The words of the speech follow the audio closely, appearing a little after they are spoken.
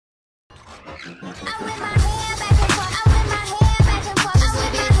Hey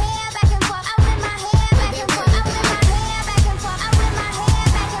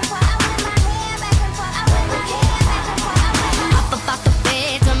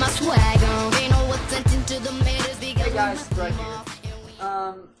guys, Brett here.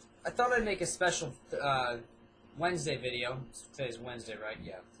 I thought I'd make a special Wednesday video. Today's Wednesday, right?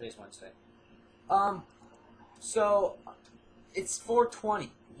 Yeah, today's Wednesday. So it's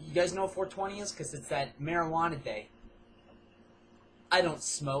 420. You guys know what 420 is? Because it's that marijuana day. I don't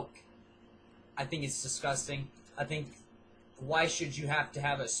smoke. I think it's disgusting. I think, why should you have to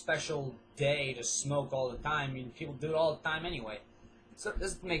have a special day to smoke all the time? I mean, people do it all the time anyway. So it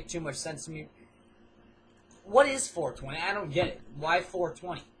doesn't make too much sense to me. What is 420? I don't get it. Why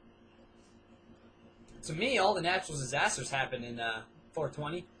 420? To me, all the natural disasters happened in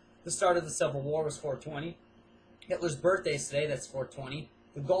 420. The start of the Civil War was 420. Hitler's birthday is today, that's 420.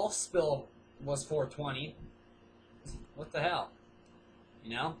 The Gulf spill was 420. What the hell?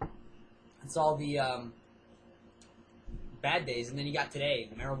 You know? It's all the bad days. And then you got today,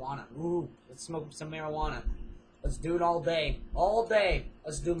 marijuana. Ooh, let's smoke some marijuana. Let's do it all day. All day,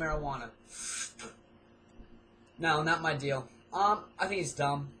 let's do marijuana. No, not my deal. I think it's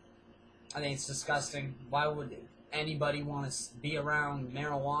dumb. I think it's disgusting. Why would anybody want to be around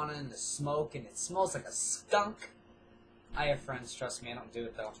marijuana and the smoke, and it smells like a skunk? I have friends, trust me, I don't do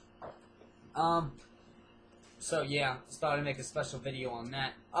it though. So yeah, just thought I'd make a special video on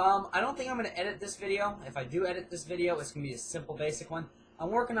that. I don't think I'm going to edit this video. If I do edit this video, it's going to be a simple, basic one. I'm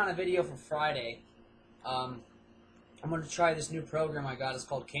working on a video for Friday. I'm going to try this new program I got. It's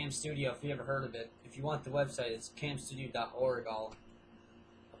called Cam Studio, if you ever heard of it. If you want the website, it's camstudio.org. I'll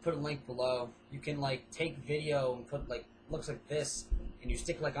put a link below. You can, like, take video and put, like, looks like this, and you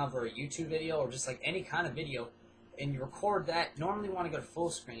stick, like, over a YouTube video or just, like, any kind of video, and you record that. Normally you want to go to full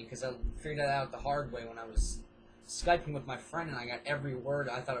screen, because I figured that out the hard way when I was Skyping with my friend, and I got every word.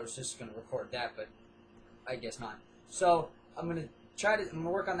 I thought I was just going to record that, but I guess not. So, I'm going to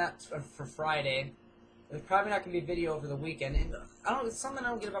work on that for Friday. There's probably not going to be a video over the weekend. And something I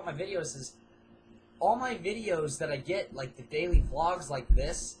don't get about my videos is all my videos that I get, like the daily vlogs like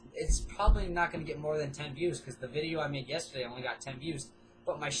this, it's probably not going to get more than 10 views because the video I made yesterday only got 10 views.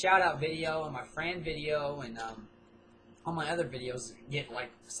 But my shout-out video and my Fran video and all my other videos get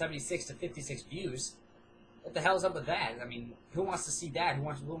like 76 to 56 views. What the hell's up with that? I mean, who wants to see that? Who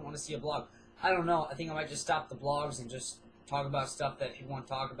wouldn't want to see a blog? I don't know. I think I might just stop the blogs and just talk about stuff that people want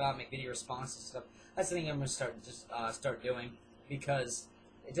to talk about, make video responses and stuff. That's the thing I'm going to start doing, because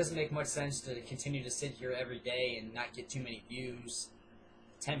it doesn't make much sense to continue to sit here every day and not get too many views.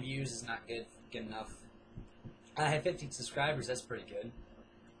 10 views is not good enough. I had 15 subscribers. That's pretty good.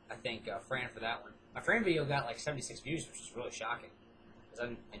 I thank Fran for that one. My Fran video got like 76 views, which is really shocking.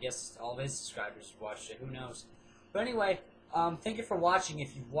 Because I guess all of his subscribers watched it. Who knows? But anyway, thank you for watching.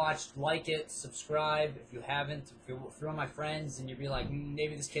 If you've watched, like it, subscribe. If you haven't, if you're one of my friends and you'd be like,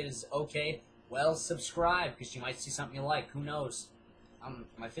 maybe this kid is okay, well, subscribe, because you might see something you like. Who knows?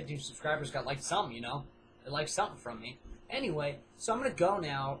 My 15 subscribers got like something, you know? They like something from me. Anyway, so I'm going to go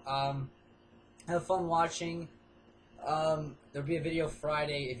now. Have fun watching. There'll be a video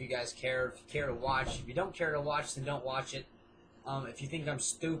Friday if you guys care. If you care to watch. If you don't care to watch, then don't watch it. If you think I'm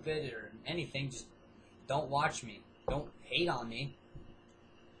stupid or anything, just don't watch me. Don't hate on me.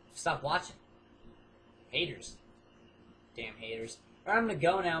 Stop watching. Haters. Damn haters. Alright, I'm going to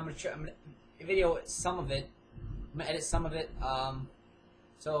go now. I'm going to video some of it. I'm gonna edit some of it.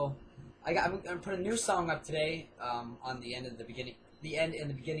 So I'm gonna put a new song up today. On the end and the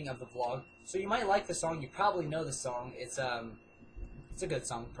beginning of the vlog. So you might like the song. You probably know the song. It's a good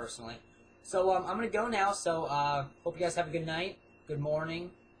song personally. So I'm gonna go now. So hope you guys have a good night, good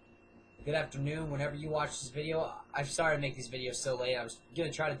morning, good afternoon, whenever you watch this video. I'm sorry to make these videos so late. I was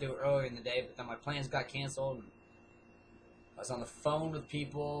gonna try to do it earlier in the day, but then my plans got canceled. I was on the phone with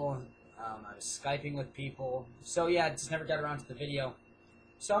people. I was Skyping with people. So yeah, I just never got around to the video.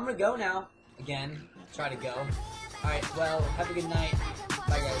 So I'm going to go now. Again, try to go. Alright, well, have a good night.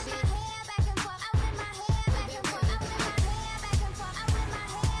 Bye guys.